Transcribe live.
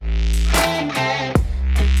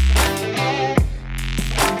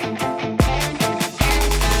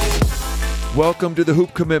Welcome to the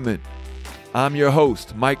Hoop Commitment. I'm your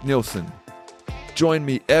host, Mike Nilsson. Join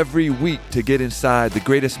me every week to get inside the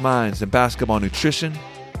greatest minds in basketball nutrition,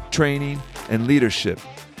 training, and leadership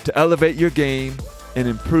to elevate your game and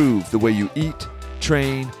improve the way you eat,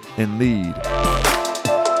 train, and lead.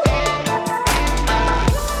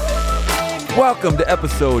 Welcome to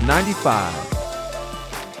episode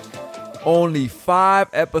 95. Only 5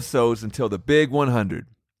 episodes until the big 100.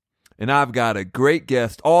 And I've got a great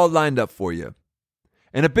guest all lined up for you.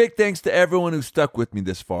 And a big thanks to everyone who stuck with me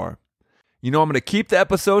this far. You know, I'm going to keep the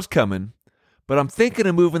episodes coming, but I'm thinking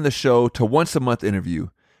of moving the show to once a month interview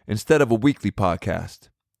instead of a weekly podcast.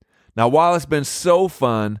 Now, while it's been so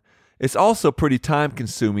fun, it's also pretty time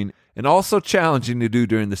consuming and also challenging to do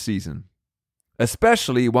during the season,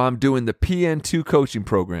 especially while I'm doing the PN2 coaching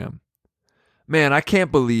program. Man, I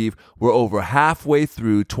can't believe we're over halfway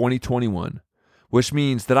through 2021. Which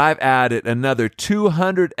means that I've added another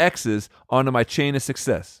 200 X's onto my chain of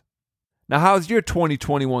success. Now, how's your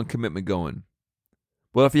 2021 commitment going?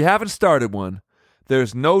 Well, if you haven't started one,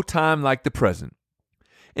 there's no time like the present.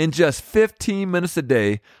 In just 15 minutes a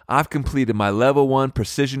day, I've completed my Level 1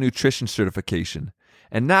 Precision Nutrition certification,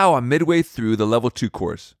 and now I'm midway through the Level 2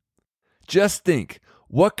 course. Just think,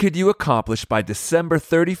 what could you accomplish by December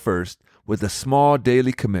 31st with a small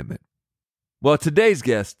daily commitment? Well, today's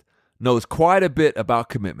guest knows quite a bit about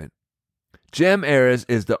commitment. Jem Ayres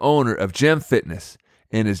is the owner of Jem Fitness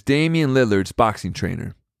and is Damian Lillard's boxing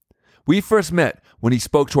trainer. We first met when he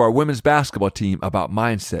spoke to our women's basketball team about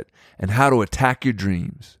mindset and how to attack your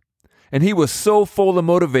dreams. And he was so full of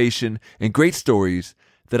motivation and great stories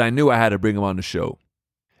that I knew I had to bring him on the show.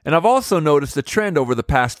 And I've also noticed a trend over the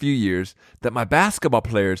past few years that my basketball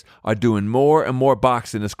players are doing more and more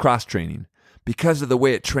boxing as cross-training because of the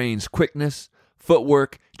way it trains quickness,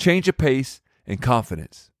 footwork, change of pace, and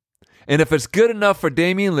confidence. And if it's good enough for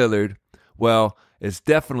Damian Lillard, well, it's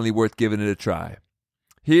definitely worth giving it a try.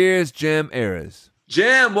 Here's Jem Ayres.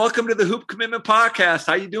 Jem, welcome to the Hoop Commitment Podcast.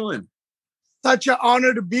 How you doing? Such an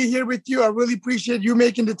honor to be here with you. I really appreciate you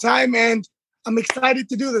making the time, and I'm excited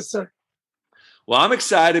to do this, sir. Well, I'm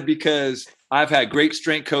excited because I've had great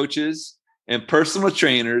strength coaches and personal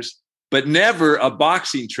trainers, but never a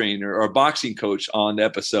boxing trainer or a boxing coach on the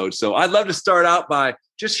episode. So I'd love to start out by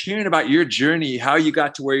just hearing about your journey, how you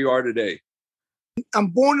got to where you are today. I'm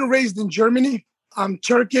born and raised in Germany. I'm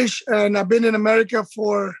Turkish, and I've been in America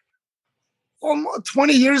for almost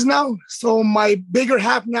 20 years now. So my bigger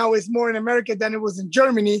half now is more in America than it was in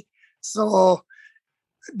Germany. So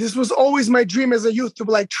this was always my dream as a youth to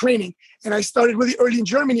be like training. And I started really early in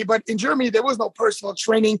Germany, but in Germany, there was no personal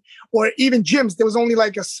training or even gyms. There was only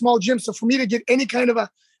like a small gym. So for me to get any kind of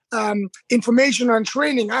a information on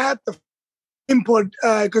training, I had to import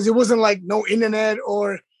because it wasn't like no internet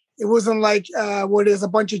or it wasn't like where there's a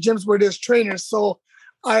bunch of gyms where there's trainers. So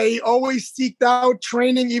I always seeked out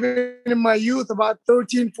training, even in my youth, about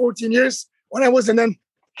 13, 14 years when I was. And then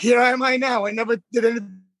here am I now. I never did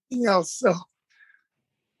anything else. So.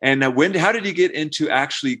 And how did you get into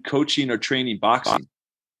actually coaching or training boxing?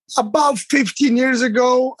 About 15 years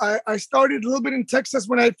ago, I started a little bit in Texas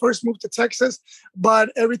when I first moved to Texas,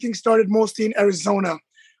 but everything started mostly in Arizona,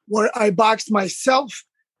 where I boxed myself.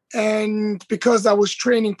 And because I was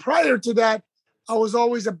training prior to that, I was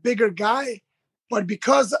always a bigger guy. But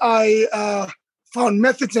because I found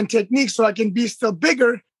methods and techniques so I can be still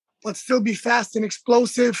bigger, but still be fast and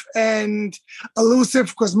explosive and elusive,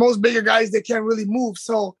 because most bigger guys, they can't really move.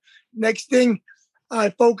 So next thing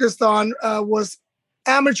I focused on was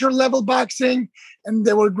amateur level boxing, and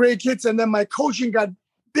there were great kids. And then my coaching got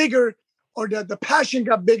bigger, or the passion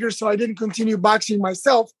got bigger. So I didn't continue boxing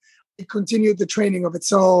myself. I continued the training of it.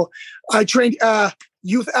 So I trained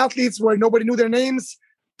youth athletes where nobody knew their names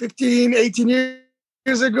 15, 18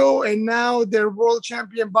 years ago, and now they're world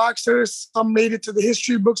champion boxers. Some made it to the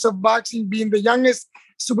history books of boxing, being the youngest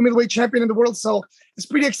super middleweight champion in the world. So it's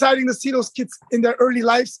pretty exciting to see those kids in their early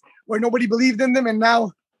lives where nobody believed in them, and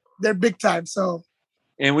now they're big time. So,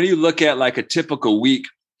 and when you look at like a typical week,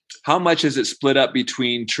 how much is it split up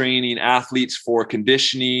between training athletes for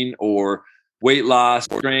conditioning or weight loss,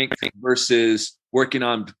 strength versus working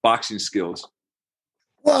on boxing skills?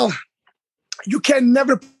 Well, you can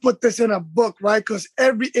never put this in a book, right? Because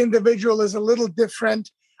every individual is a little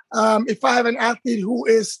different. If I have an athlete who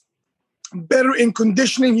is better in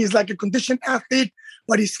conditioning, he's like a conditioned athlete,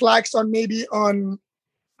 but he slacks on maybe on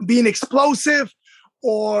being explosive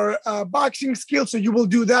or boxing skill. So you will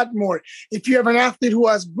do that more. If you have an athlete who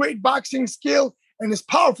has great boxing skill and is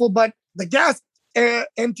powerful, but the gas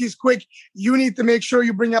empties quick, you need to make sure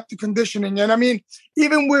you bring up the conditioning. And I mean,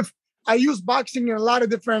 even with, I use boxing in a lot of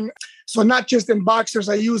different, so not just in boxers,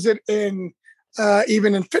 I use it in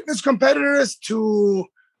even in fitness competitors to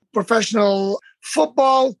professional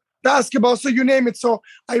football, basketball, so you name it. So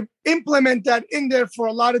I implement that in there for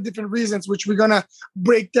a lot of different reasons, which we're going to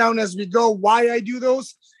break down as we go, why I do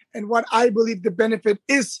those and what I believe the benefit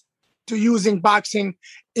is to using boxing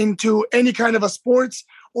into any kind of a sports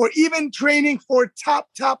or even training for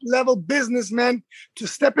top level businessmen to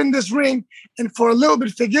step in this ring and for a little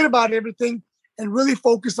bit forget about everything and really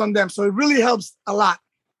focus on them. So it really helps a lot.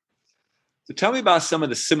 So tell me about some of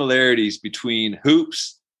the similarities between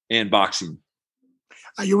hoops and boxing.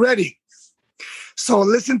 Are you ready? So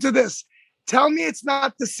listen to this. Tell me it's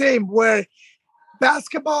not the same where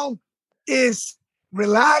basketball is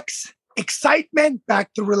relax, excitement,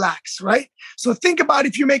 back to relax, right? So think about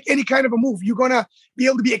if you make any kind of a move, you're going to be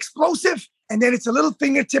able to be explosive and then it's a little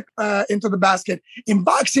fingertip into the basket. In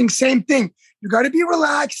boxing, same thing. You got to be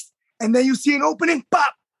relaxed and then you see an opening,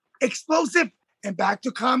 pop, explosive and back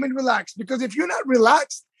to calm and relax. Because if you're not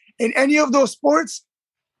relaxed in any of those sports,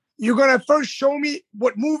 you're going to first show me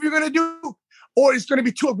what move you're going to do, or it's going to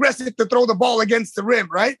be too aggressive to throw the ball against the rim,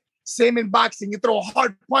 right? Same in boxing. You throw a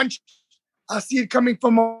hard punch, I see it coming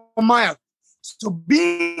from a mile. So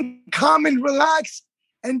being calm and relaxed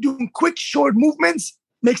and doing quick, short movements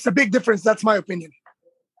makes a big difference. That's my opinion.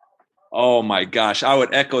 Oh, my gosh. I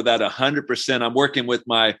would echo that 100%. I'm working with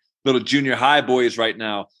my little junior high boys right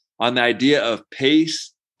now on the idea of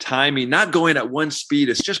pace, timing, not going at one speed.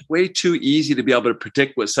 It's just way too easy to be able to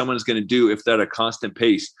predict what someone's going to do if they're at a constant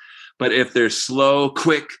pace. But if they're slow,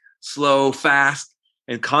 quick, slow, fast,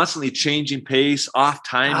 and constantly changing pace, off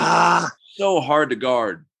timing, so hard to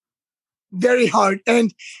guard. Very hard.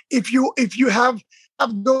 And if you have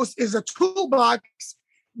those as a toolbox,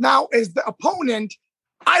 now as the opponent,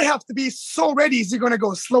 I have to be so ready. Is he going to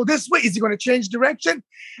go slow this way? Is he going to change direction?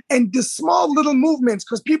 And the small little movements,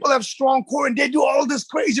 because people have strong core and they do all this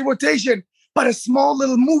crazy rotation, but a small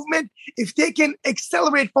little movement, if they can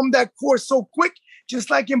accelerate from that core so quick,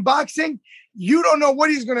 just like in boxing, you don't know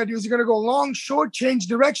what he's going to do. Is he going to go long, short, change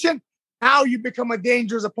direction? Now you become a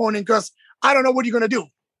dangerous opponent because I don't know what you're going to do.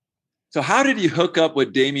 So how did you hook up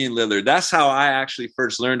with Damian Lillard? That's how I actually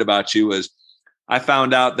first learned about you. Was I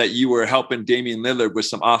found out that you were helping Damian Lillard with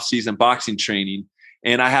some off-season boxing training.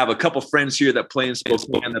 And I have a couple friends here that play in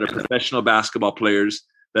Spokane that are professional basketball players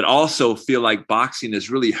that also feel like boxing has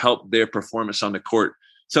really helped their performance on the court.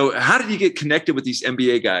 So how did you get connected with these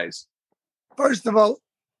NBA guys? First of all,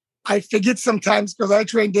 I forget sometimes because I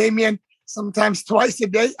train Damian sometimes twice a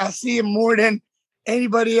day. I see him more than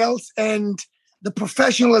anybody else. And the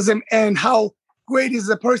professionalism and how great is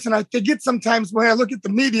a person. I forget sometimes when I look at the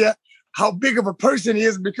media how big of a person he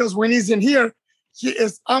is, because when he's in here, he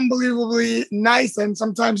is unbelievably nice. And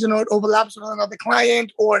sometimes, it overlaps with another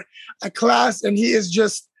client or a class. And he is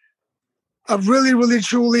just a really, really,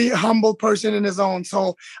 truly humble person in his own.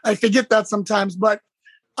 So I forget that sometimes. But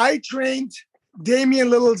I trained Damian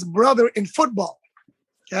Lillard's brother in football.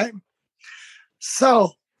 Okay.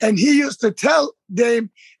 So, and he used to tell Dame,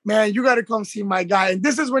 man, you got to come see my guy. And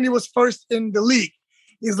this is when he was first in the league.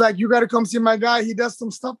 He's like, you got to come see my guy. He does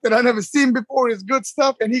some stuff that I never seen before. It's good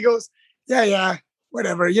stuff. And he goes, yeah,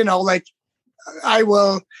 whatever, I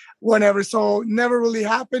will, whatever. So never really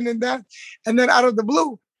happened in that. And then out of the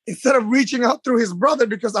blue, instead of reaching out through his brother,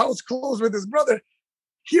 because I was close with his brother,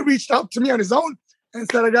 he reached out to me on his own and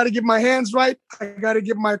said, I got to get my hands right. I got to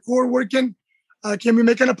get my core working. Can we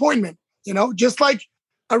make an appointment? Just like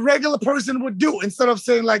a regular person would do, instead of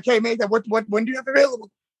saying like, hey, mate, when do you have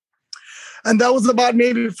available? And that was about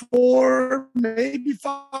maybe 4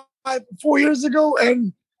 years ago.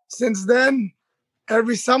 And since then,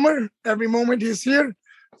 every summer, every moment he's here,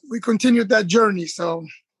 we continued that journey. So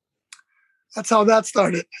that's how that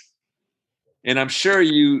started. And I'm sure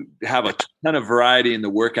you have a ton of variety in the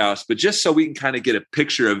workouts, but just so we can kind of get a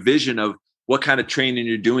picture, a vision of what kind of training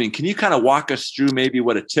you're doing, can you kind of walk us through maybe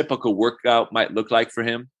what a typical workout might look like for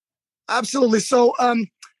him? Absolutely. So,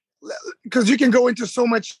 because you can go into so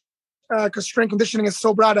much, because strength conditioning is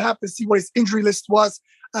so broad, I have to see what his injury list was,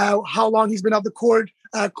 how long he's been off the court.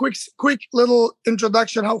 Quick little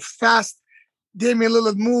introduction, how fast Damian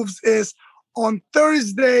Lillard moves is on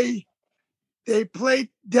Thursday, they played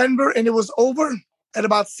Denver and it was over at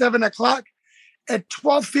about 7:00. At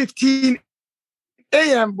 12:15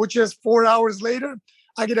 a.m., which is 4 hours later,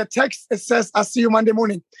 I get a text that says, I'll see you Monday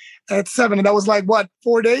morning at 7. And that was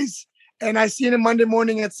 4 days? And I see him Monday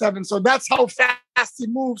morning at 7. So that's how fast he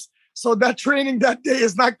moves. So that training that day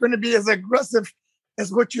is not going to be as aggressive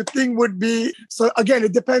as what you think would be. So again,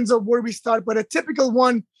 it depends on where we start. But a typical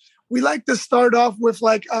one, we like to start off with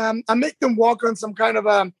I make them walk on some kind of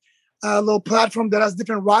a little platform that has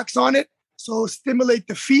different rocks on it. So stimulate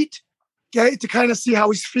the feet. okay, to kind of see how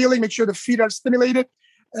he's feeling, make sure the feet are stimulated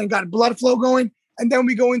and got blood flow going. And then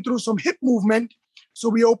we go in through some hip movement. So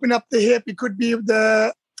we open up the hip. It could be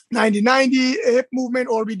the 90-90 hip movement,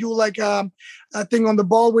 or we do like a thing on the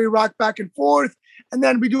ball where we rock back and forth. And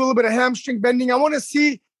then we do a little bit of hamstring bending. I want to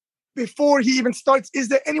see before he even starts, is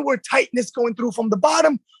there anywhere tightness going through from the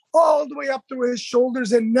bottom all the way up through his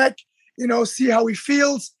shoulders and neck, see how he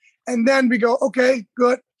feels. And then we go, okay,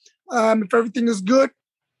 good. If everything is good.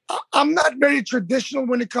 I'm not very traditional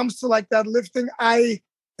when it comes to like that lifting.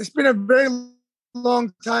 It's been a very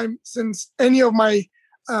long time since any of my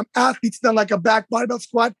athletes done like a back barbell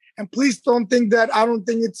squat. And please don't think that I don't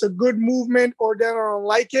think it's a good movement or that I don't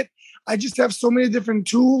like it. I just have so many different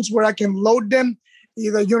tools where I can load them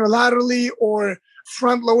either unilaterally or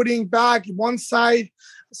front loading back one side.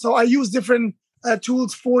 So I use different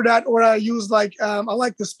tools for that, or I use like, I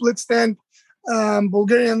like the split stand.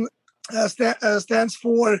 Bulgarian stands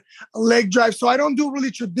for leg drive. So I don't do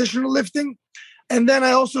really traditional lifting. And then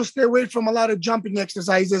I also stay away from a lot of jumping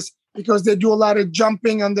exercises because they do a lot of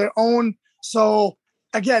jumping on their own. So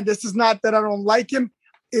again, this is not that I don't like him.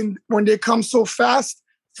 When they come so fast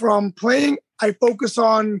from playing, I focus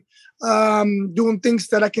on doing things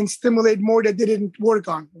that I can stimulate more that they didn't work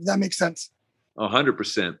on, if that makes sense.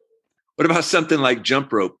 100%. What about something like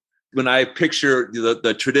jump rope? When I picture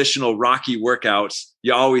the traditional Rocky workouts,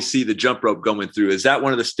 you always see the jump rope going through. Is that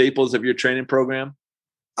one of the staples of your training program?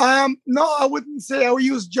 No, I wouldn't say I would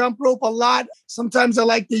use jump rope a lot. Sometimes I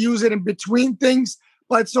like to use it in between things.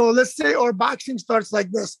 But so let's say our boxing starts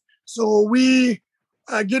like this. So we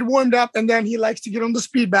get warmed up, and then he likes to get on the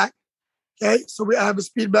speed bag. Okay, so we have a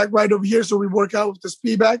speed bag right over here. So we work out with the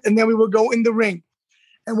speed bag, and then we will go in the ring.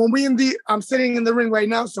 And when I'm sitting in the ring right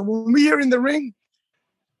now. So when we are in the ring,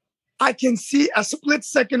 I can see a split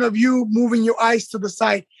second of you moving your eyes to the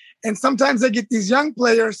side. And sometimes I get these young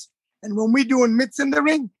players, and when we doing mitts in the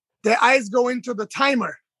ring, their eyes go into the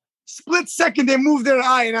timer. Split second, they move their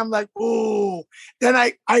eye, and I'm like, oh. Then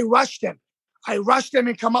I rush them. I rush them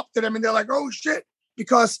and come up to them, and they're like, oh, shit.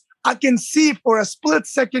 Because I can see for a split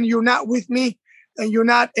second you're not with me and you're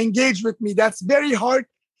not engaged with me. That's very hard.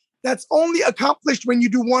 That's only accomplished when you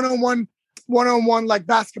do one-on-one like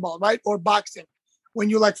basketball, right? Or boxing,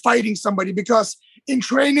 when you're like fighting somebody. Because in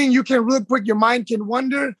training, you can real quick, your mind can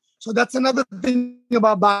wander. So that's another thing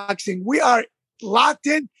about boxing. We are locked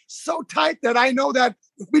in so tight that I know that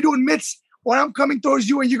if we're doing mitts or I'm coming towards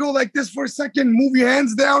you and you go like this for a second, move your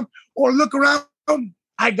hands down or look around,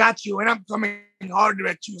 I got you and I'm coming harder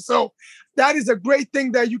at you. So that is a great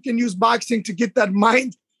thing that you can use boxing to get that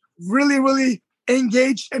mind really, really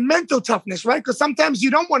engaged, and mental toughness, right? Because sometimes you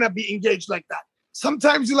don't want to be engaged like that.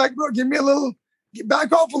 Sometimes you're like, bro,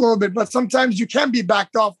 back off a little bit. But sometimes you can be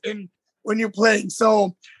backed off when you're playing.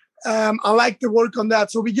 So I like to work on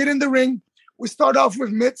that. So we get in the ring. We start off with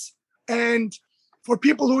mitts. And for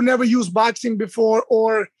people who never used boxing before,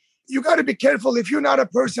 or you got to be careful if you're not a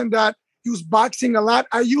person that use boxing a lot.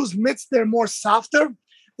 I use mitts. They're more softer.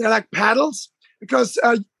 They're like paddles, because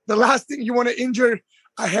the last thing you want to injure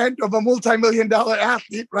a hand of a multi-million-dollar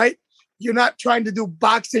athlete, right? You're not trying to do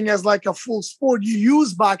boxing as like a full sport. You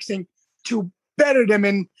use boxing to better them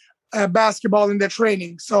in basketball in their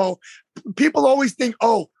training. So people always think,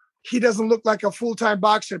 oh, he doesn't look like a full-time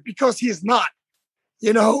boxer, because he is not.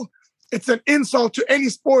 It's an insult to any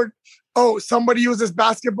sport. Oh, somebody uses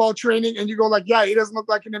basketball training and you go like, yeah, he doesn't look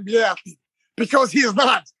like an NBA athlete, because he is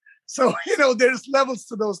not. So, there's levels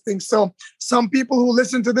to those things. So some people who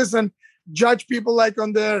listen to this and judge people like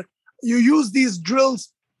you use these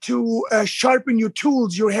drills to sharpen your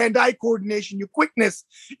tools, your hand-eye coordination, your quickness,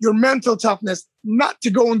 your mental toughness, not to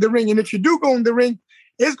go in the ring. And if you do go in the ring,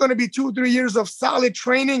 it's going to be 2-3 years of solid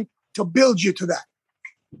training to build you to that.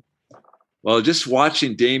 Well, just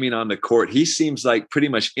watching Damian on the court, he seems like pretty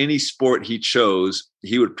much any sport he chose,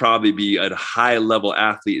 he would probably be a high-level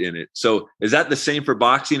athlete in it. So is that the same for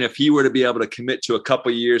boxing? If he were to be able to commit to a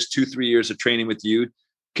couple of years, 2-3 years of training with you,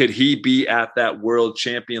 could he be at that world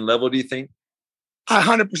champion level, do you think? I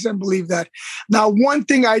 100% believe that. Now, one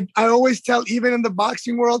thing I always tell, even in the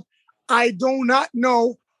boxing world, I do not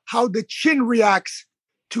know how the chin reacts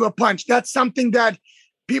to a punch. That's something that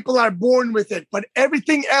people are born with it. But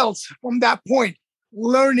everything else from that point,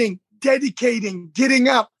 learning, dedicating, getting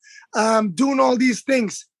up, doing all these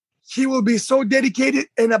things, he will be so dedicated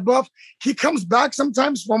and above. He comes back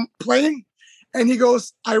sometimes from playing and he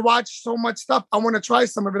goes, I watch so much stuff. I want to try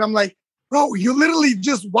some of it. I'm like, bro, you literally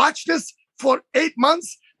just watch this for 8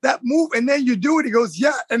 months, that move, and then you do it. He goes,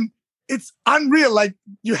 yeah. And it's unreal. Like,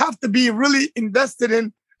 you have to be really invested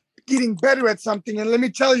in getting better at something. And let me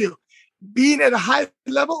tell you, being at a high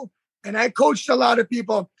level, and I coached a lot of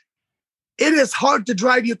people, it is hard to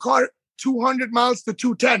drive your car 200 miles to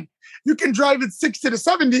 210. You can drive it 60 to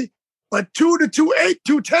 70, but 2 to 28,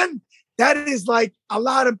 210, that is like a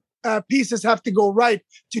lot of pieces have to go right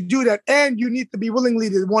to do that. And you need to be willingly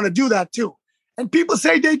to want to do that too. And people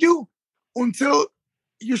say they do until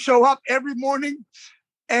you show up every morning.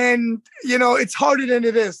 And, it's harder than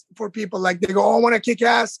it is for people. Like they go, oh, I want to kick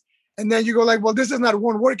ass. And then you go like, well, this is not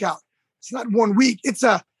one workout. It's not 1 week. It's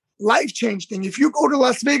a life change thing. If you go to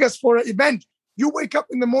Las Vegas for an event, you wake up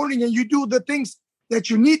in the morning and you do the things that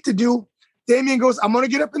you need to do. Damian goes, I'm going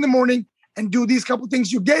to get up in the morning and do these couple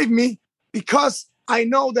things you gave me because I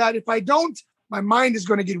know that if I don't, my mind is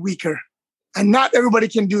going to get weaker. And not everybody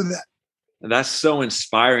can do that. And that's so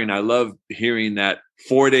inspiring. I love hearing that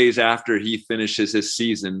 4 days after he finishes his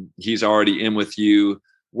season, he's already in with you,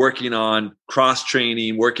 working on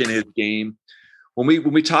cross-training, working his game. When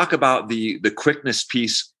we talk about the quickness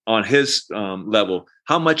piece on his level,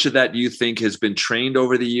 how much of that do you think has been trained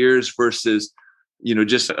over the years versus,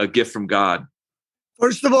 just a gift from God?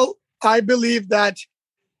 First of all, I believe that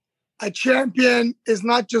a champion is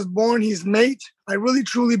not just born, he's made. I really,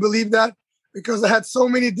 truly believe that because I had so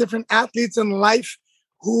many different athletes in life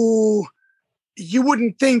who you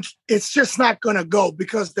wouldn't think it's just not going to go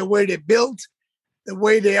because the way they built, the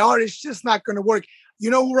way they are, it's just not going to work. You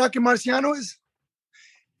know who Rocky Marciano is?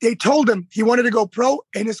 They told him he wanted to go pro,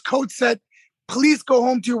 and his coach said, please go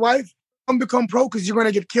home to your wife and become pro because you're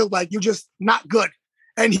going to get killed. Like, you're just not good.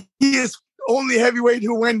 And he is only heavyweight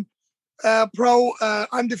who went pro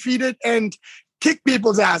undefeated and kick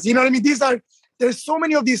people's ass. You know what I mean? There's so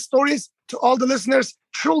many of these stories to all the listeners.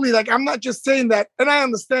 Truly, like, I'm not just saying that. And I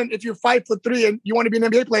understand if you're 5'3" and you want to be an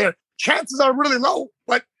NBA player, chances are really low,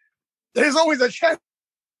 but there's always a chance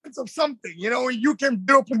of something, you can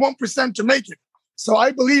 0.1% to make it. So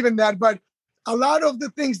I believe in that. But a lot of the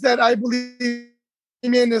things that I believe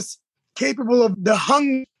in is capable of the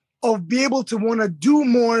hunger of be able to want to do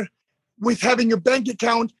more with having your bank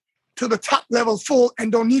account to the top level full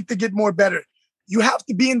and don't need to get more better. You have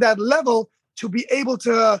to be in that level to be able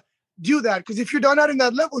to do that. Because if you're not in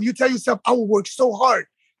that level, you tell yourself, I will work so hard.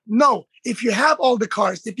 No, if you have all the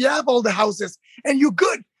cars, if you have all the houses and you're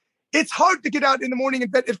good, it's hard to get out in the morning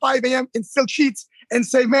and bed at 5 a.m. in silk sheets and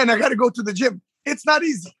say, man, I got to go to the gym. It's not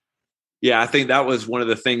easy. Yeah, I think that was one of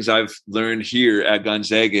the things I've learned here at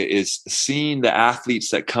Gonzaga is seeing the athletes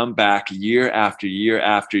that come back year after year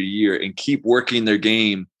after year and keep working their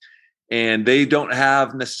game. And they don't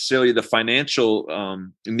have necessarily the financial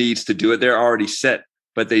needs to do it. They're already set,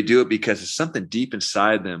 but they do it because it's something deep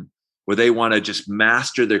inside them where they want to just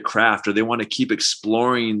master their craft or they want to keep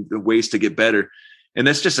exploring the ways to get better. And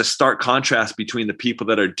that's just a stark contrast between the people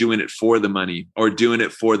that are doing it for the money or doing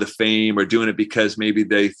it for the fame or doing it because maybe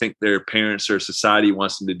they think their parents or society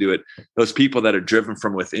wants them to do it. Those people that are driven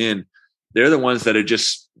from within, they're the ones that are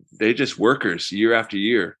just workers year after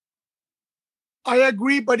year. I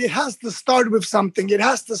agree, but it has to start with something. It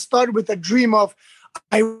has to start with a dream of,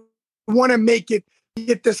 I want to make it,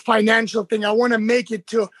 get this financial thing. I want to make it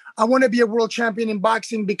to, I want to be a world champion in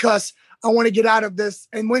boxing because I want to get out of this.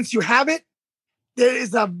 And once you have it, there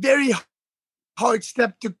is a very hard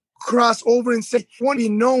step to cross over and say, I want to be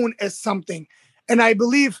known as something. And I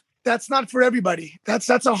believe that's not for everybody. That's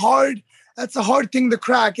a hard thing to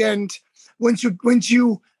crack. And once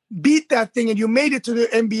you beat that thing and you made it to the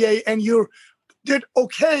NBA and you did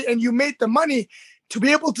okay and you made the money, to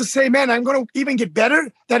be able to say, man, I'm going to even get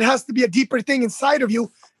better, that has to be a deeper thing inside of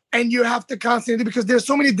you. And you have to constantly, because there's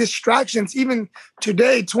so many distractions, even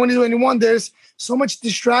today, 2021, there's so much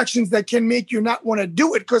distractions that can make you not want to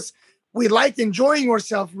do it because we like enjoying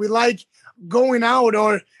ourselves. We like going out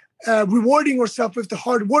or rewarding ourselves with the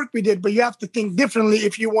hard work we did. But you have to think differently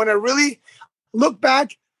if you want to really look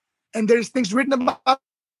back and there's things written about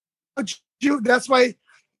you. That's why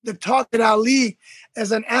the talk at Ali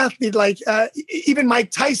as an athlete, like even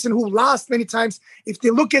Mike Tyson, who lost many times, if they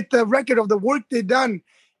look at the record of the work they've done,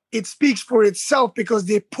 it speaks for itself because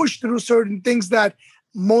they push through certain things that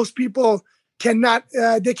most people cannot,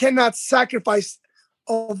 they cannot sacrifice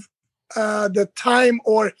of the time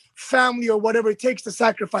or family or whatever it takes to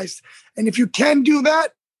sacrifice. And if you can do that,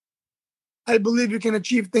 I believe you can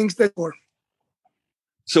achieve things that were.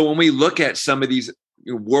 So when we look at some of these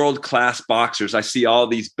world-class boxers, I see all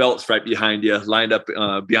these belts right behind you lined up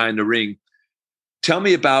behind the ring. Tell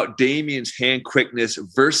me about Damian's hand quickness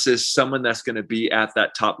versus someone that's going to be at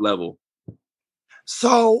that top level.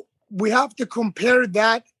 So we have to compare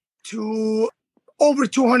that to over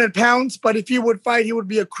 200 pounds. But if he would fight, he would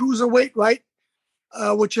be a cruiserweight, right?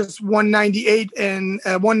 Which is 198 and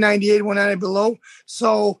 198, 190 below.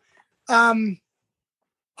 So I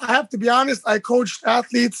I have to be honest, I coached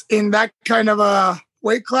athletes in that kind of a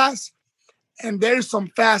weight class, and there's some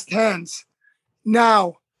fast hands.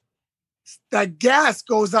 Now, that gas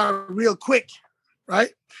goes out real quick,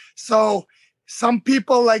 right? So some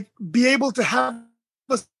people like be able to have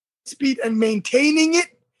a speed and maintaining it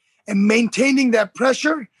and maintaining that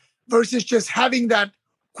pressure versus just having that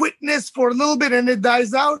quickness for a little bit and it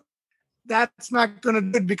dies out. That's not going to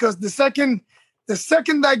do it, because the second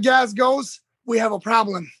that gas goes, we have a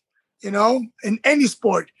problem, in any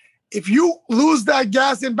sport. If you lose that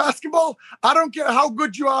gas in basketball, I don't care how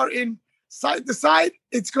good you are in side to side,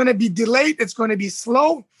 it's going to be delayed. It's going to be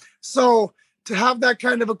slow. So to have that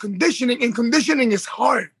kind of a conditioning, and conditioning is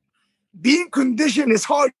hard. Being conditioned is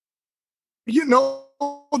hard. You know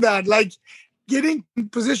that, like getting in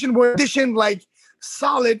position where conditioned, like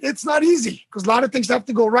solid, it's not easy because a lot of things have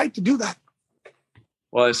to go right to do that.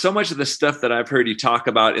 Well, so much of the stuff that I've heard you talk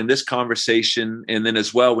about in this conversation, and then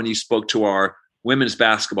as well when you spoke to our women's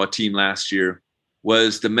basketball team last year,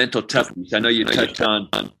 was the mental toughness. I know you touched on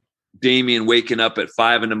Damian waking up at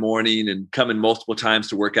 5 a.m. and coming multiple times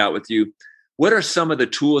to work out with you. What are some of the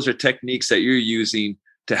tools or techniques that you're using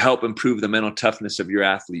to help improve the mental toughness of your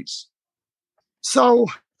athletes? So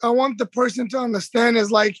I want the person to understand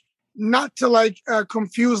is like, not to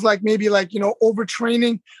confuse maybe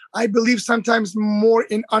overtraining. I believe sometimes more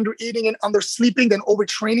in under eating and under sleeping than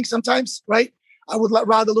overtraining sometimes, right? I would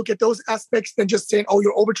rather look at those aspects than just saying, oh,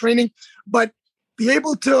 you're overtraining. But be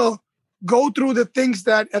able to go through the things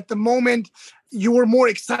that at the moment you were more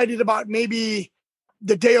excited about, maybe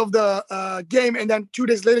the day of the game, and then 2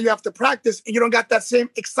 days later you have to practice and you don't got that same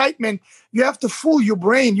excitement. You have to fool your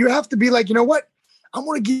brain. You have to be like, you know what? I'm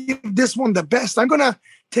going to give this one the best. I'm going to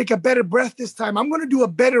take a better breath this time. I'm going to do a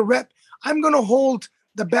better rep. I'm going to hold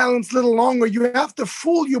the balance a little longer. You have to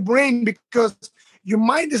fool your brain because your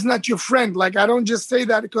mind is not your friend. Like, I don't just say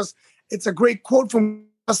that because it's a great quote from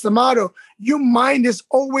D'Amato. Your mind is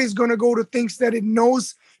always going to go to things that it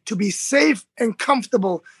knows to be safe and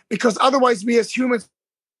comfortable, because otherwise we as humans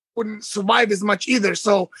wouldn't survive as much either.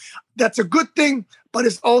 So that's a good thing, but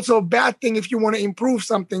it's also a bad thing if you want to improve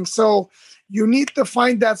something. So you need to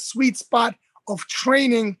find that sweet spot of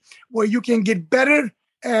training where you can get better,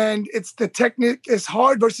 and it's the technique is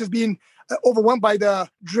hard versus being overwhelmed by the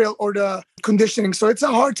drill or the conditioning. So it's a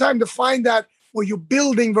hard time to find that where you're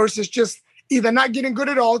building versus just either not getting good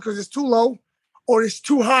at all because it's too low, or it's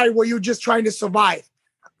too high where you're just trying to survive,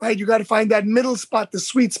 right? You got to find that middle spot, the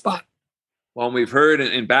sweet spot. Well, we've heard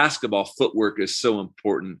in basketball, footwork is so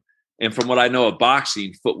important. And from what I know of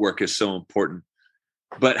boxing, footwork is so important.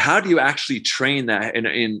 But how do you actually train that?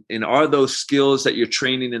 And are those skills that you're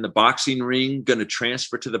training in the boxing ring going to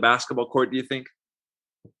transfer to the basketball court, do you think?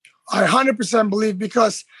 I 100% believe,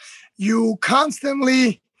 because you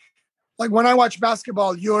constantly, like when I watch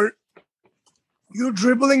basketball, you're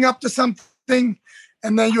dribbling up to something,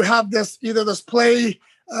 and then you have this play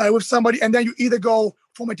with somebody, and then you either go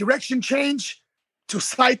from a direction change to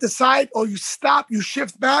side, or you stop, you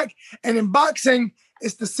shift back. And in boxing,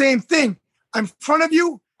 it's the same thing. I'm in front of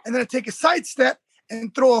you, and then I take a side step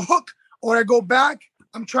and throw a hook, or I go back.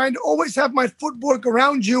 I'm trying to always have my footwork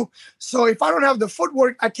around you. So if I don't have the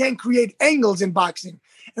footwork, I can't create angles in boxing.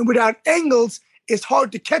 And without angles, it's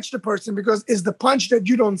hard to catch the person, because it's the punch that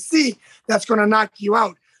you don't see that's going to knock you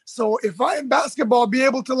out. So if I in basketball be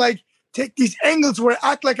able to take these angles where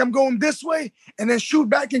I act like I'm going this way and then shoot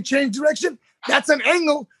back and change direction, that's an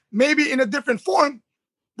angle, maybe in a different form,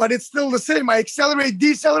 but it's still the same. I accelerate,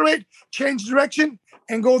 decelerate, change direction,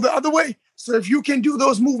 and go the other way. So if you can do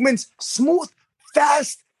those movements smooth,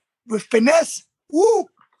 fast, with finesse,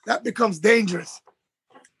 that becomes dangerous.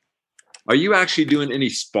 Are you actually doing any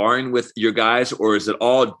sparring with your guys, or is it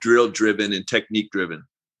all drill driven and technique driven?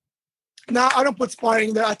 No, I don't put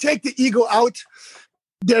sparring there. I take the ego out.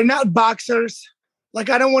 They're not boxers. I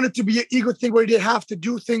don't want it to be an ego thing where they have to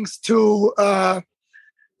do things to, how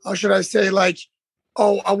should I say,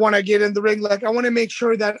 I want to get in the ring. I want to make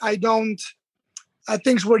sure that I don't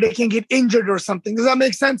things where they can get injured or something. Does that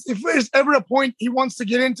make sense? If there's ever a point he wants to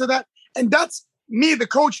get into that, and that's me, the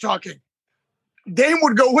coach, talking. Dame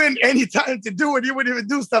would go in anytime to do it. He would even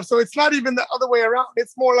do stuff. So it's not even the other way around.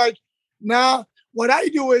 It's more like, nah, what I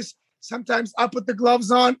do is sometimes I put the gloves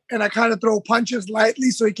on and I kind of throw punches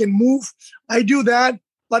lightly so he can move. I do that.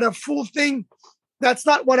 But a full thing, that's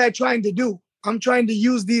not what I'm trying to do. I'm trying to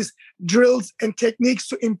use these drills and techniques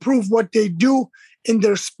to improve what they do in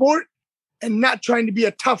their sport, and not trying to be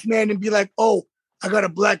a tough man and be like, oh, I got a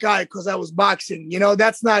black eye because I was boxing.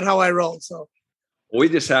 That's not how I roll. So we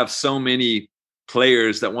just have so many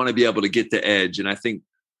players that want to be able to get the edge. And I think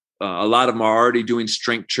a lot of them are already doing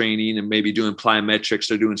strength training and maybe doing plyometrics.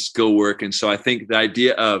 They're doing skill work. And so I think the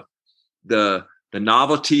idea of the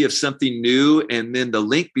novelty of something new and then the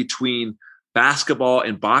link between basketball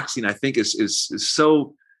and boxing, I think is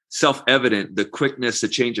so self-evident, the quickness, the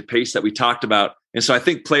change of pace that we talked about. And so I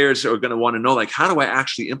think players are going to want to know, like, how do I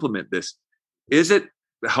actually implement this? Is it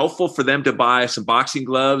helpful for them to buy some boxing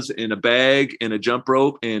gloves and a bag and a jump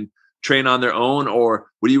rope and train on their own? Or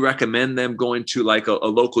would you recommend them going to like a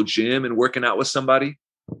local gym and working out with somebody?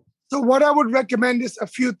 So what I would recommend is a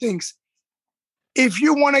few things. If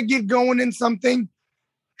you want to get going in something,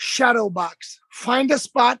 shadow box. Find a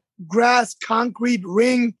spot, grass, concrete,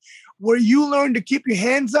 ring, where you learn to keep your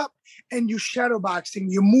hands up and you shadow boxing.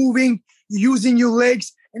 You're moving, you're using your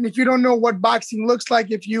legs. And if you don't know what boxing looks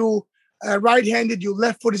like, if you right-handed, your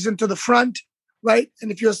left foot is into the front, right?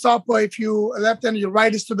 And if you're a southpaw, if you left-handed, your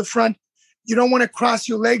right is to the front. You don't want to cross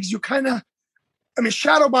your legs. You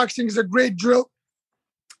shadow boxing is a great drill.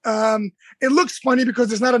 It looks funny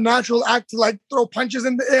because it's not a natural act to like throw punches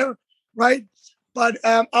in the air, right? But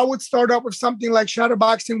I would start off with something like shadow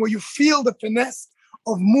boxing where you feel the finesse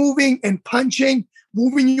of moving and punching,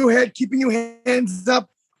 moving your head, keeping your hands up,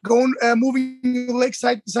 going, moving your legs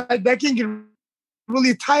side to side. That can get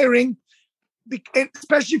really tiring,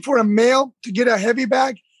 especially for a male to get a heavy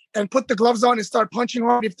bag and put the gloves on and start punching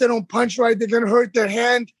hard. If they don't punch right, they're going to hurt their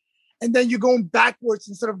hand. And then you're going backwards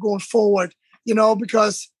instead of going forward,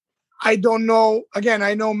 because I don't know. Again,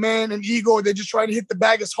 I know man and ego, they just try to hit the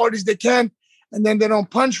bag as hard as they can. And then they don't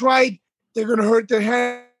punch right. They're going to hurt their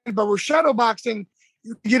hand. But with shadow boxing,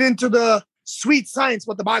 you get into the sweet science,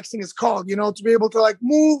 what the boxing is called, to be able to like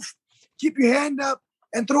move, keep your hand up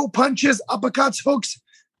and throw punches, uppercuts, hooks,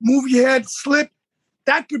 move your head, slip.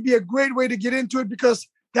 That could be a great way to get into it because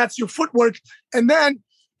that's your footwork. And then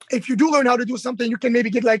if you do learn how to do something, you can maybe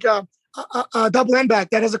get like a double end bag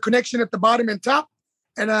that has a connection at the bottom and top.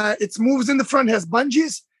 And it moves in the front, has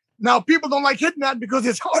bungees. Now, people don't like hitting that because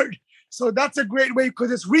it's hard. So that's a great way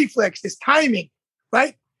because it's reflex, it's timing,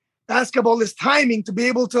 right? Basketball is timing to be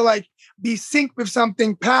able to like be synced with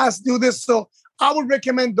something, pass, do this. So I would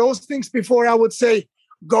recommend those things before I would say,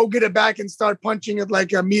 go get it back and start punching it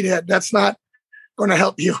like a meathead. That's not going to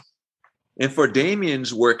help you. And for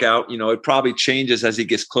Damian's workout, it probably changes as he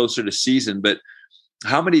gets closer to season, but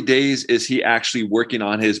how many days is he actually working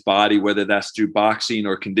on his body, whether that's through boxing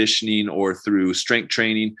or conditioning or through strength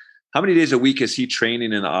training? How many days a week is he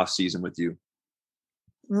training in the off season with you?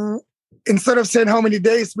 Instead of saying how many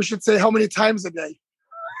days, we should say how many times a day.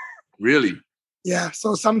 Really? Yeah.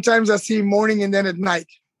 So sometimes I see him morning and then at night.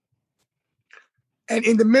 And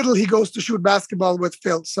in the middle, he goes to shoot basketball with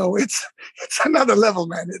Phil. So it's another level,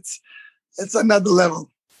 man. It's another level.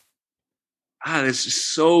 It's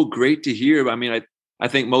just so great to hear. I mean, I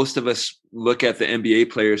think most of us look at the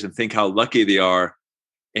NBA players and think how lucky they are.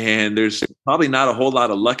 And there's probably not a whole lot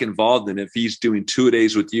of luck involved in it. If he's doing 2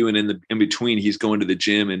 days with you and in between, he's going to the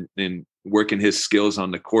gym and working his skills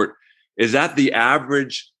on the court. Is that the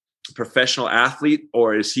average professional athlete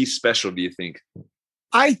or is he special, do you think?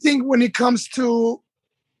 I think when it comes to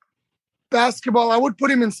basketball, I would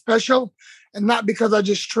put him in special, and not because I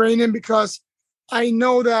just train him, because I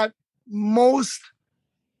know that most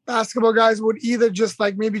basketball guys would either just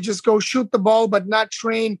like maybe just go shoot the ball, but not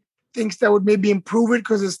train things that would maybe improve it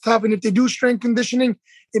because it's tough. And if they do strength conditioning,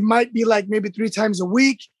 it might be like maybe 3 times a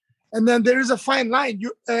week. And then there is a fine line.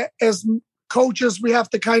 You, as coaches, we have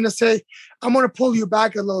to kind of say, I'm going to pull you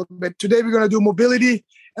back a little bit. Today, we're going to do mobility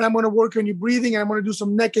and I'm going to work on your breathing and I'm going to do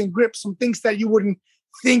some neck and grip, some things that you wouldn't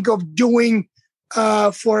think of doing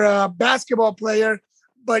for a basketball player.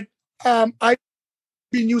 But I've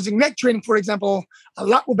been using neck training, for example, a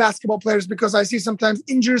lot with basketball players because I see sometimes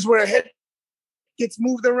injuries where a head gets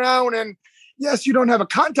moved around. And yes, you don't have a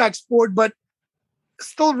contact sport, but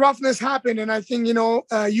still roughness happen. And I think,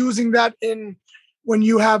 using that in when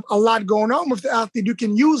you have a lot going on with the athlete, you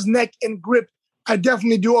can use neck and grip. I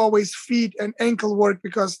definitely do always feet and ankle work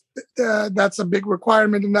because that's a big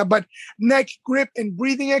requirement in that. But neck, grip, and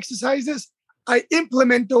breathing exercises, I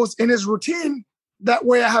implement those in his routine. That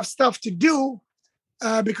way I have stuff to do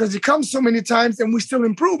because he comes so many times and we're still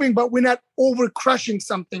improving, but we're not over crushing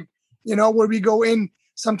something, where we go in.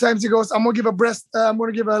 Sometimes he goes, I'm going to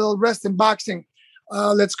give a little rest in boxing.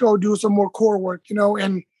 Let's go do some more core work,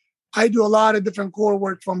 and I do a lot of different core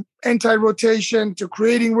work from anti-rotation to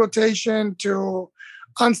creating rotation to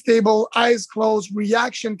unstable, eyes closed,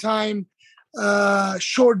 reaction time,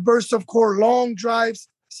 short bursts of core, long drives.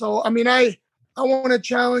 So, I want to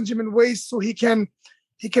challenge him in ways so he can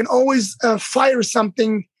always fire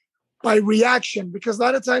something by reaction. Because a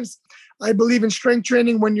lot of times I believe in strength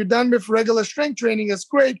training. When you're done with regular strength training, it's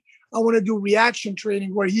great. I want to do reaction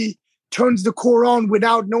training where he turns the core on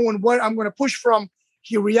without knowing what I'm going to push from.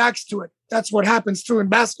 He reacts to it. That's what happens too in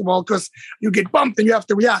basketball because you get bumped and you have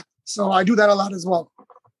to react. So I do that a lot as well.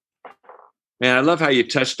 Man, I love how you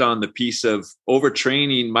touched on the piece of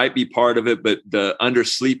overtraining might be part of it, but the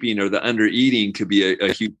undersleeping or the undereating could be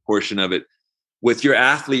a huge portion of it. With your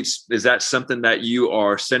athletes, is that something that you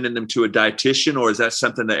are sending them to a dietitian, or is that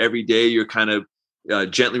something that every day you're kind of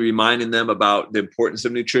gently reminding them about the importance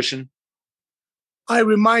of nutrition? I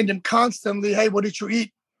remind them constantly, hey, what did you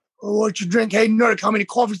eat? Or what did you drink? Hey, Nurk, how many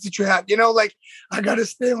coffees did you have? You know, like I got to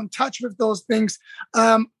stay in touch with those things.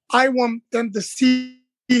 I want them to see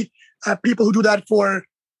people who do that for,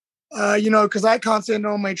 because I concentrate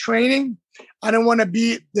on my training. I don't want to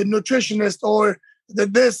be the nutritionist or the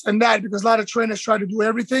this and that because a lot of trainers try to do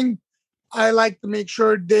everything. I like to make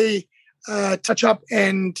sure they touch up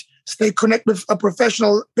and stay connected with a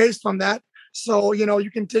professional based on that. So,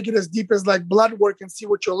 you can take it as deep as like blood work and see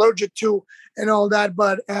what you're allergic to and all that.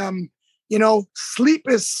 But, sleep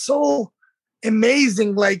is so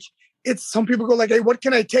amazing. Like some people go like, hey, what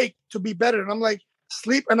can I take to be better? And I'm like,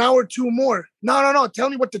 sleep an hour or two more. No. Tell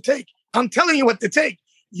me what to take. I'm telling you what to take.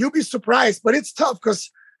 You'll be surprised, but it's tough because,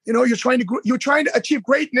 you're trying to achieve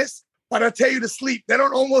greatness, but I tell you to sleep. They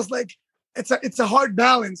don't almost like, it's a hard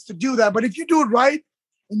balance to do that. But if you do it right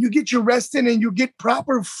and you get your rest in and you get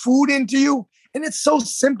proper food into you, and it's so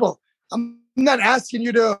simple. I'm not asking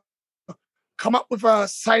you to come up with a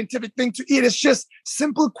scientific thing to eat. It's just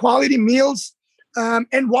simple quality meals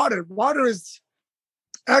and water. Water is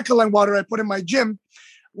alkaline water I put in my gym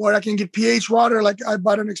where I can get pH water. Like I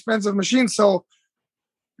bought an expensive machine. So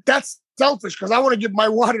that's selfish because I want to get my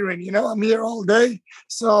water in, I'm here all day.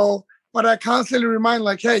 So, but I constantly remind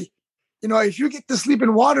like, hey, if you get the sleep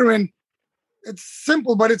and water in, it's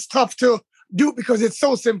simple, but it's tough to do because it's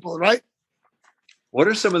so simple, right? What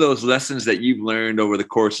are some of those lessons that you've learned over the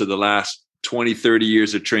course of the last 20, 30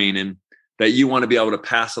 years of training that you want to be able to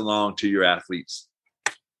pass along to your athletes?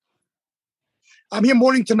 I'm here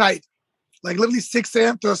morning to night, like literally 6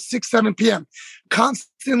 a.m. to 6, 7 p.m.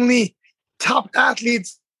 Constantly top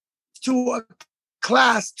athletes to a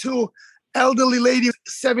class, to elderly lady,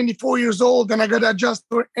 74 years old, and I got to adjust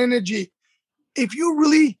her energy. If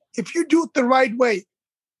you do it the right way,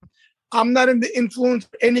 I'm not in the influence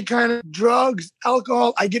of any kind of drugs,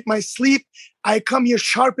 alcohol. I get my sleep. I come here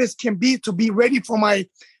sharp as can be to be ready for my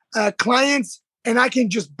clients. And I can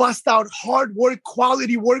just bust out hard work,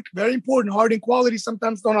 quality work, very important. Hard and quality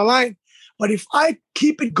sometimes don't align. But if I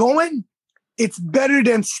keep it going, it's better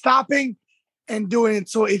than stopping and doing it.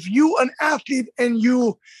 So if you an athlete and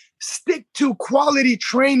you stick to quality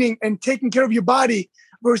training and taking care of your body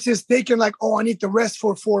versus taking like, oh, I need to rest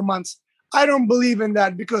for 4 months. I don't believe in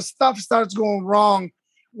that because stuff starts going wrong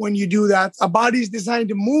when you do that. A body is designed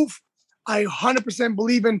to move. I 100%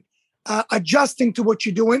 believe in adjusting to what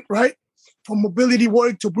you're doing, right? From mobility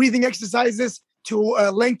work to breathing exercises to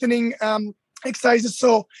lengthening exercises.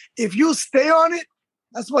 So if you stay on it,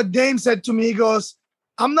 that's what Dame said to me. He goes,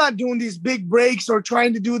 I'm not doing these big breaks or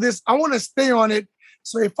trying to do this. I want to stay on it.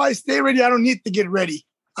 So if I stay ready, I don't need to get ready.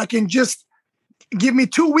 I can just give me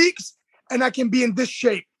 2 weeks and I can be in this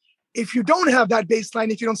shape. If you don't have that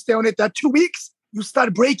baseline, if you don't stay on it, that 2 weeks, you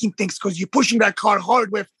start breaking things because you're pushing that car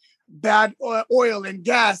hard with bad oil and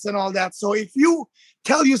gas and all that. So if you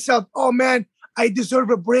tell yourself, oh man, I deserve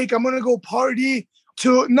a break, I'm going to go party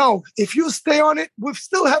no, if you stay on it, we're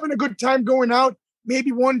still having a good time going out,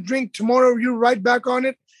 maybe one drink tomorrow, you're right back on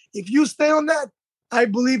it. If you stay on that, I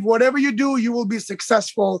believe whatever you do, you will be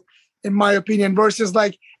successful, in my opinion, versus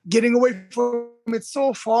like getting away from it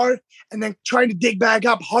so far and then trying to dig back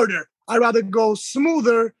up harder. I'd rather go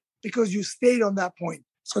smoother because you stayed on that point.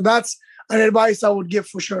 So that's an advice I would give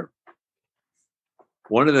for sure.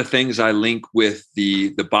 One of the things I link with the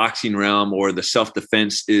boxing realm or the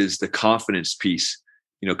self-defense is the confidence piece.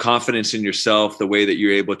 Confidence in yourself, the way that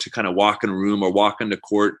you're able to kind of walk in a room or walk into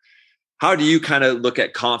court. How do you kind of look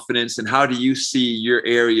at confidence and how do you see your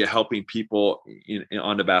area helping people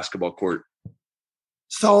on the basketball court?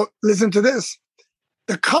 So listen to this.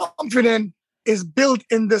 The confidence is built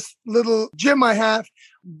in this little gym I have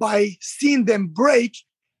by seeing them break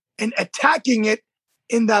and attacking it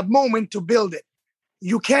in that moment to build it.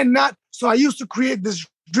 You cannot. So I used to create this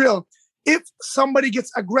drill. If somebody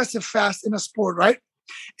gets aggressive fast in a sport, right?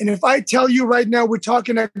 And if I tell you right now, we're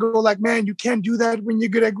talking, I go like, man, you can't do that when you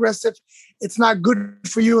get aggressive. It's not good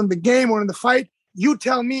for you in the game or in the fight. You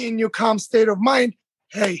tell me in your calm state of mind,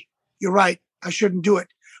 hey, you're right. I shouldn't do it.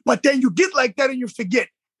 But then you get like that and you forget.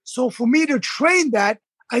 So for me to train that,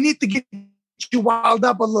 I need to get you wild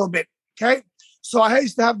up a little bit. Okay. So I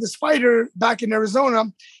used to have this fighter back in Arizona.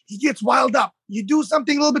 He gets wild up. You do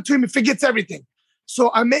something a little bit to him, he forgets everything.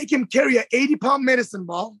 So I make him carry an 80-pound medicine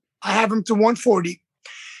ball. I have him to 140.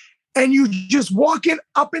 And you just walking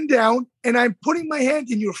up and down, and I'm putting my hand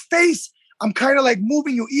in your face. I'm kind of like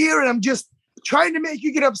moving your ear, and I'm just trying to make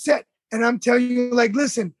you get upset. And I'm telling you, like,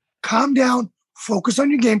 listen, calm down, focus on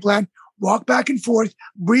your game plan, walk back and forth,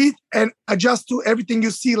 breathe, and adjust to everything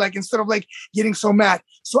you see, like, instead of like getting so mad.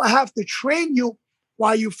 So I have to train you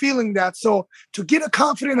while you're feeling that. So to get a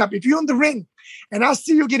confident up, if you're in the ring and I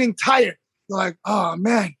see you getting tired, you're like, oh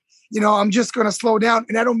man, I'm just going to slow down.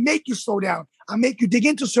 And I don't make you slow down. I make you dig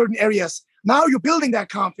into certain areas. Now you're building that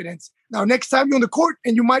confidence. Now, next time you're on the court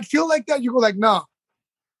and you might feel like that, you go like, no,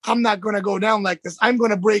 I'm not going to go down like this. I'm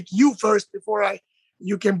going to break you first before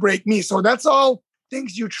you can break me. So that's all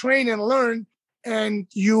things you train and learn, and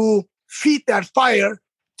you feed that fire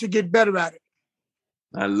to get better at it.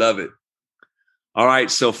 I love it. All right.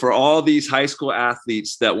 So for all these high school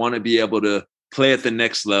athletes that want to be able to play at the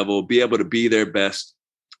next level, be able to be their best,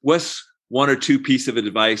 what's one or two pieces of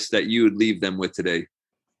advice that you would leave them with today?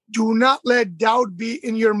 Do not let doubt be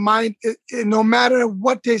in your mind. No matter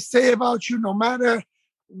what they say about you, no matter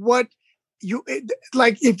what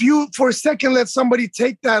if you for a second let somebody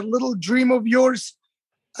take that little dream of yours,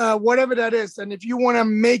 whatever that is, and if you want to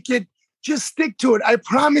make it, just stick to it. I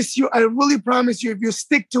promise you, I really promise you, if you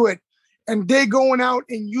stick to it and they going out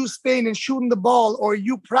and you staying and shooting the ball, or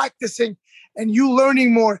you practicing and you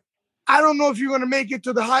learning more, I don't know if you're going to make it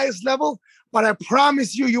to the highest level, but I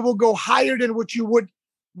promise you, you will go higher than what you would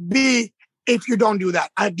be if you don't do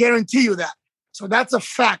that. I guarantee you that. So that's a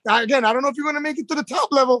fact. Again, I don't know if you're going to make it to the top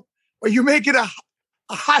level, but you make it a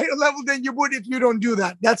higher level than you would if you don't do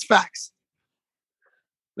that. That's facts.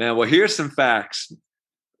 Man, well, here's some facts.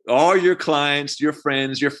 All your clients, your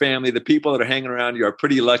friends, your family, the people that are hanging around you are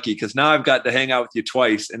pretty lucky, because now I've got to hang out with you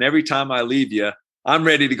twice. And every time I leave you, I'm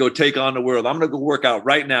ready to go take on the world. I'm going to go work out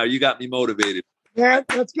right now. You got me motivated. Yeah,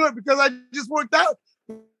 that's good, because I just worked out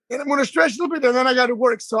and I'm going to stretch a little bit and then I got to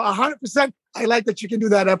work. So 100%, I like that you can do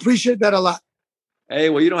that. I appreciate that a lot. Hey,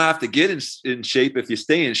 well, you don't have to get in shape if you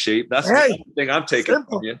stay in shape. That's the thing I'm taking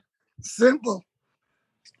from you. Simple.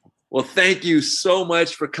 Well, thank you so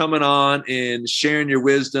much for coming on and sharing your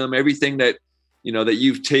wisdom, everything that, that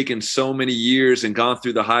you've taken so many years and gone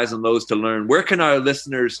through the highs and lows to learn. Where can our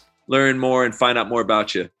listeners learn more and find out more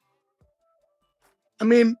about you? I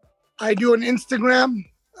mean, I do an Instagram.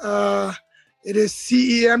 It is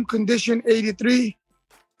CEM Condition 83.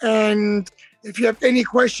 And if you have any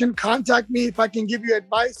question, contact me. If I can give you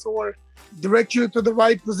advice or direct you to the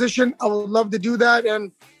right position, I would love to do that.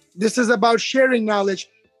 And this is about sharing knowledge.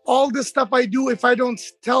 All the stuff I do, if I don't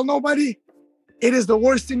tell nobody, it is the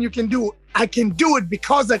worst thing you can do. I can do it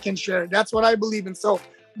because I can share it. That's what I believe in. So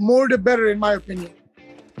more the better, in my opinion.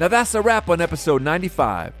 Now that's a wrap on episode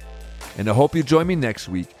 95. And I hope you join me next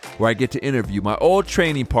week, where I get to interview my old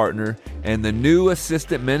training partner and the new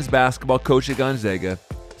assistant men's basketball coach at Gonzaga,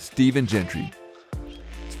 Stephen Gentry.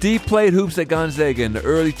 Steve played hoops at Gonzaga in the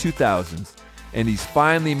early 2000s, and he's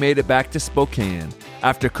finally made it back to Spokane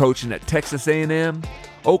after coaching at Texas A&M,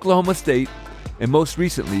 Oklahoma State, and most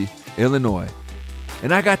recently, Illinois.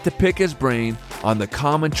 And I got to pick his brain on the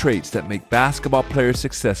common traits that make basketball players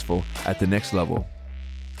successful at the next level.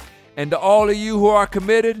 And to all of you who are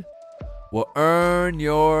committed, will earn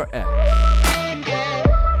your X.